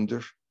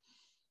calendar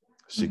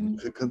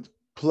significant,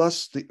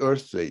 plus the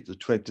Earth Day, the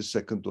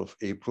 22nd of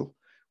April,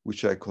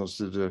 which I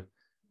consider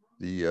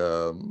the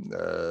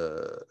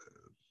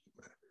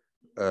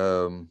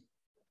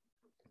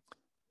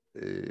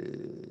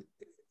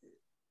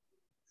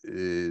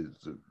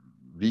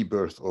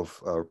rebirth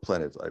of our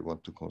planet, I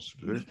want to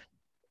consider it.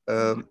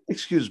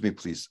 Excuse me,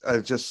 please.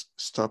 I'll just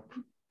stop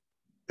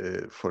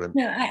for a minute.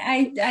 No,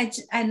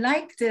 I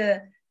like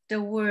the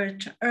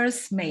word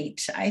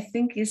Earthmate. I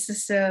think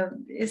it's a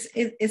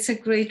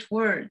great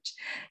word.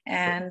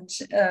 And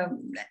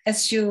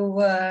as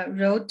you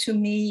wrote to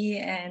me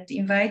and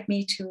invite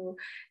me to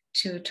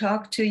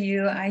talk to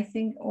you, I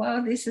think,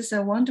 well, this is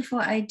a wonderful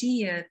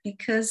idea,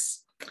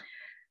 because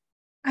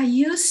I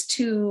used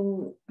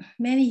to,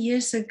 many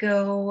years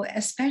ago,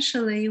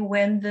 especially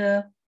when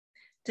the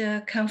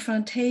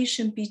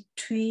confrontation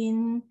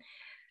between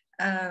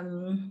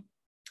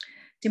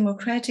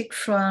Democratic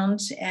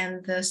Front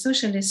and the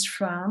Socialist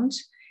Front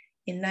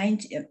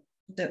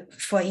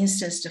for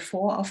instance, the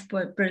fall of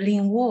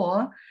Berlin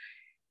Wall,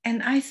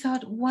 and I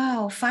thought,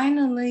 wow,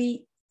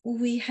 finally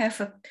we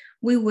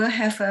will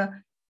have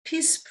a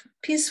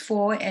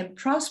peaceful and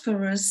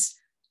prosperous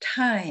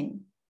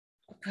time.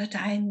 But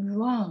I'm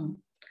wrong.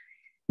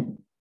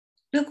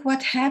 Look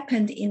what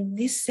happened in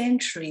this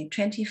century,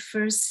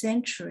 21st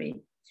century.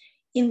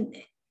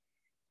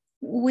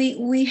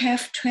 We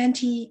have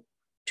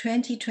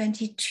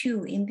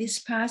 2022 in this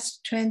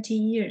past 20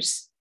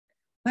 years.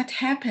 What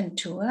happened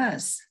to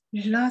us?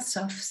 Lots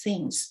of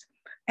things.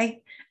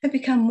 I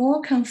become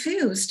more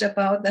confused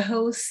about the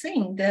whole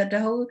thing, the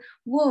whole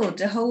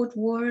world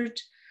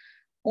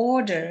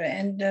order,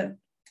 and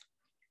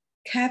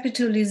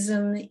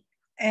capitalism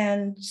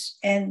and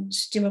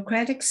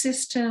democratic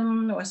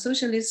system or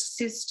socialist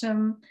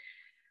system.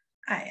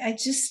 I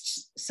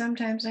just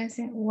sometimes I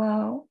think,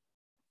 well,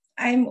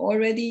 I'm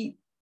already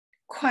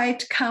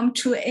quite come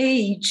to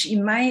age.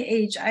 In my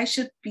age, I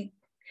should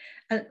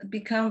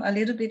become a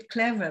little bit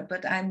clever,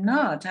 but I'm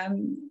not. I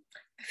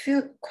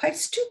feel quite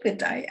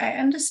stupid. I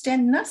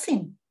understand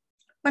nothing.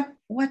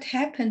 What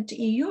happened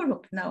in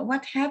Europe now?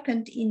 What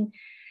happened in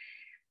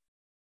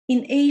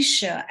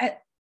Asia?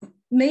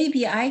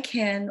 Maybe I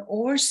can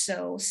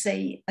also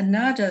say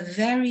another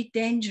very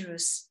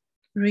dangerous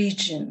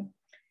region.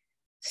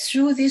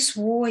 Through this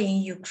war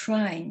in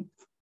Ukraine,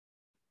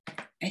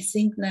 I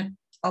think that,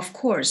 of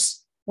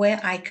course,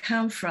 where I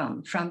come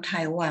from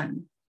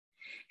Taiwan,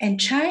 and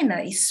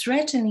China is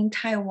threatening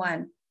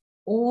Taiwan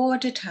all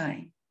the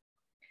time.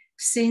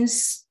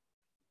 Since,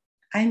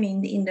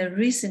 in the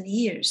recent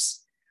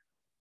years,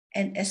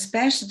 and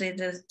especially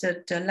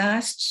the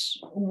last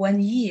 1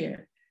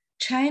 year,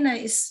 China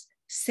is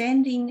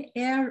sending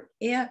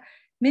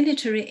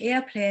military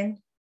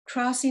airplane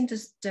crossing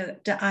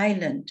the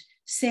island,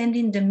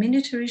 sending the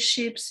military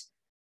ships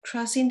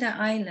crossing the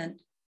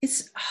island.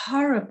 It's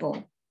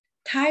horrible.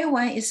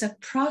 Taiwan is a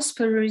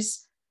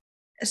prosperous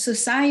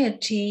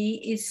society.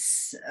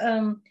 It's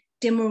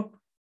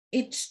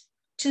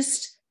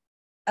just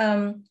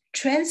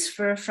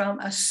transfer from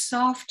a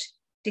soft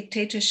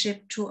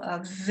dictatorship to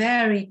a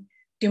very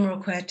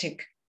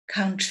democratic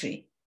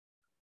country.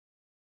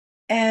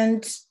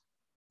 And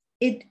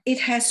it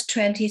has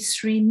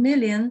 23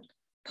 million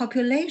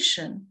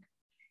population.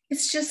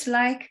 It's just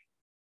like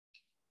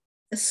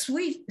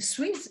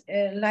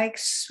like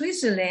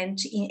Switzerland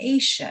in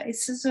Asia.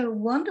 It's a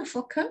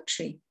wonderful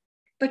country.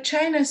 But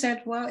China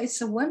said, well,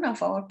 it's one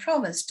of our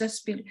province.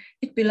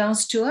 It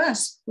belongs to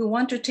us. We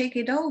want to take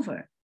it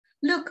over.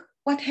 Look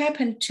what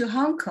happened to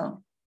Hong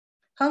Kong.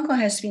 Hong Kong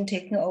has been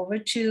taken over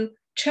to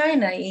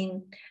China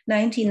in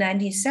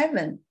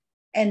 1997.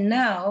 And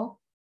now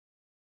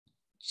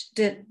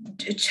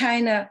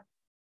China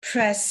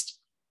suppressed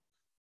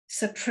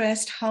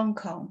Hong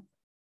Kong.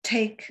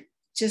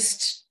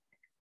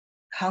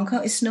 Hong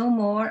Kong is no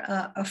more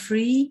a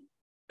free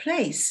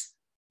place.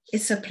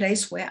 it's a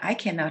place where I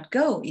cannot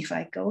go. If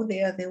I go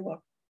there, they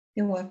will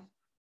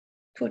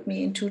put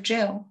me into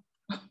jail.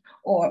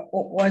 Or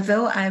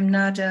although I'm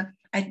not a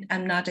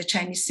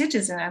Chinese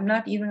citizen, I'm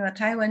not even a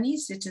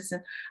Taiwanese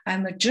citizen,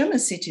 I'm a German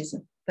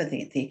citizen, but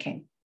they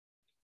can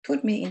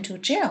put me into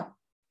jail.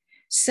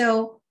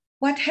 So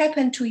what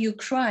happened to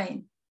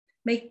Ukraine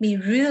make me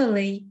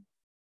really,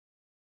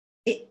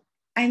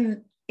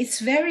 it's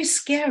very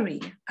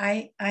scary.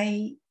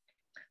 I'm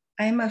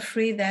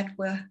afraid that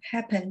will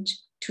happen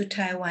to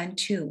Taiwan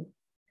too.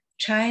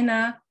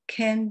 China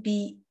can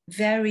be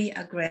very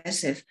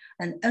aggressive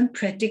and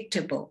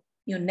unpredictable.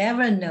 You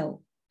never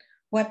know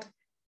what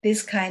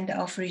this kind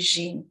of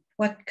regime,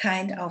 what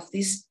kind of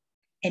this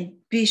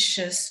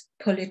ambitious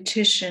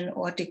politician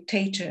or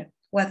dictator,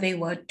 what they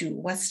will do,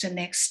 what's the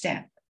next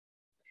step.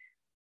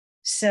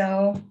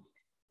 So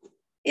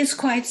it's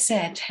quite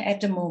sad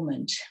at the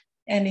moment,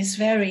 and it's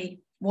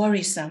very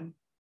worrisome.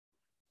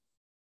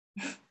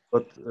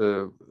 But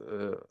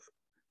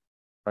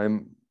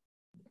I'm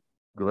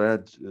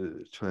glad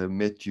to have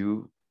met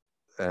you,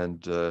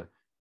 and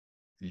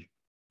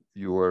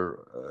you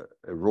are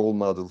a role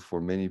model for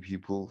many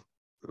people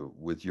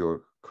with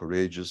your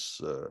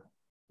courageous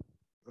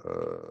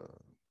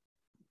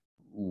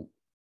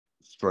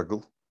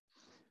struggle.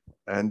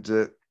 And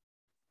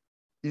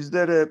is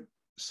there a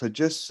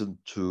suggestion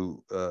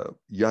to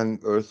young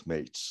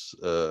Earthmates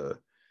that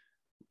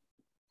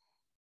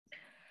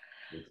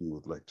you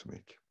would like to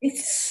make?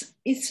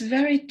 It's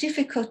very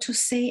difficult to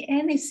say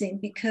anything,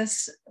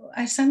 because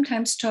I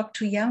sometimes talk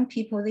to young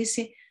people. They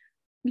say,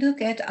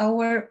 look at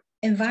our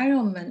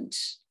environment.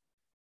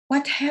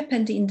 What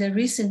happened in the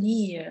recent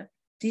year,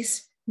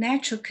 this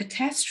natural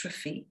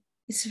catastrophe,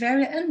 is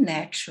very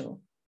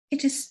unnatural.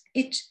 It is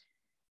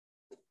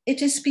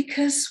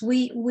because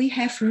we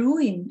have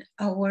ruined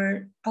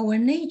our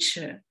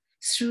nature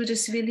through the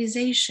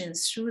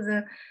civilizations,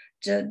 through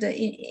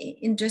the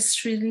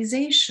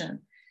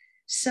industrialization.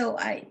 So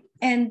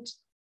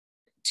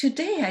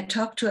today I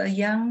talked to a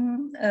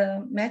young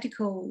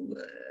medical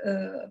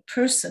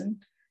person.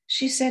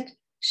 She said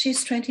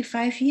she's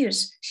 25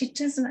 years. She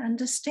doesn't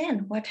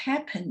understand what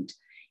happened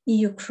in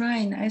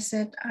Ukraine. I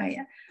said,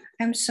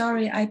 I'm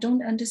sorry, I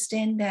don't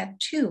understand that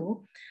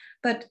too.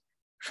 But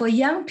for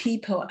young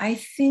people, I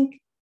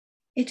think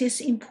it is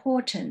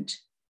important.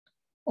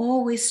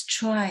 Always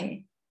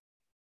try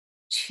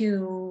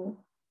to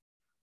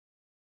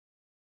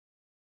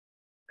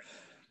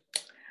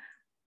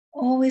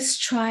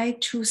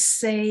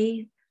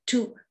say,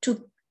 to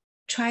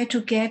try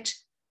to get,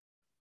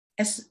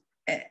 as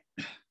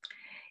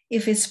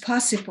if it's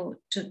possible,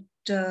 to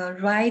the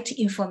right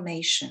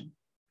information,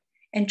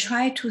 and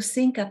try to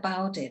think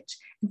about it.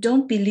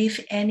 Don't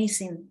believe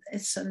anything.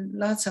 It's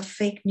lots of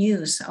fake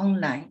news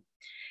online.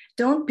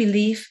 Don't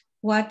believe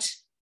what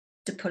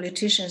the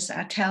politicians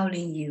are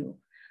telling you,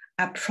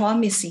 are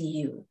promising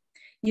you.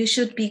 You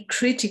should be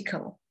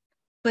critical,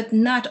 but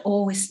not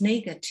always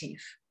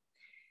negative.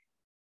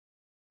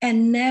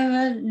 And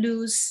never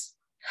lose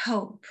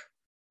hope,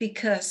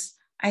 because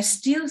I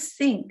still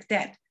think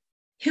that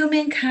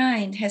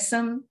humankind has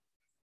some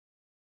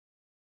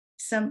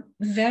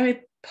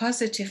very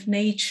positive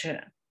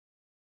nature.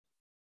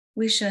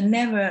 We shall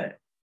never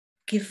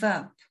give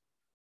up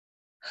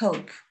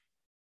hope,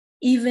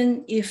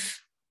 even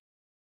if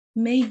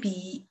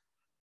maybe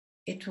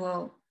we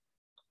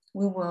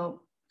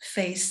will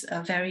face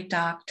a very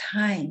dark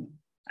time.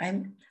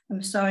 I'm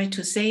sorry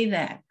to say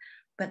that,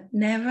 but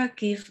never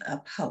give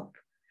up hope.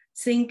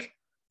 Think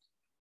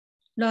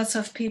lots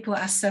of people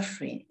are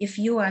suffering. If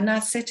you are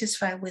not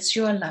satisfied with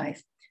your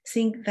life,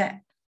 think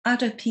that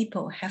other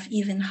people have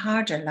even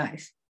harder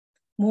life,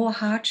 more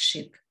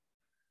hardship.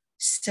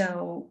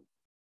 So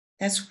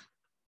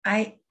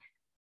I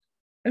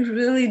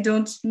really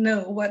don't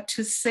know what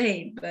to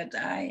say, but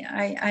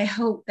I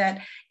hope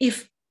that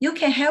if you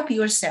can help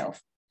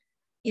yourself,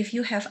 if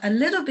you have a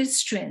little bit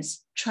strength,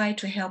 try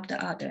to help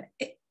the other.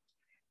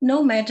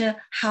 No matter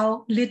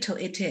how little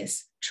it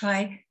is,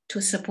 try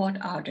to support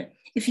other.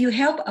 If you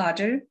help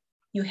other,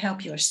 you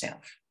help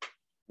yourself.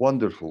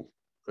 Wonderful.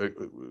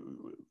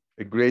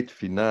 A great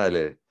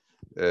finale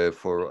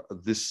for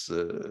this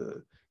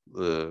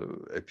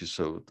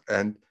episode.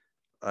 And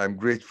I'm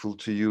grateful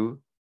to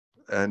you.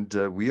 And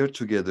we are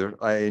together.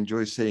 I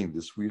enjoy saying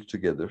this. We're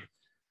together.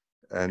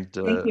 And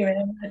thank you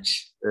very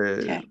much.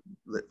 Okay.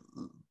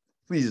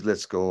 Please,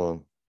 let's go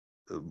on.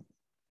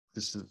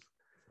 This is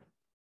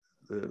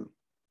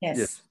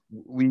yes.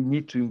 We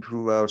need to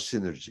improve our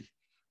synergy.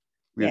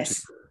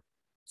 Yes.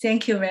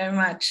 Thank you very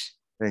much.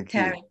 Thank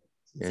you.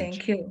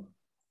 Thank you.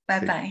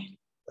 Bye-bye.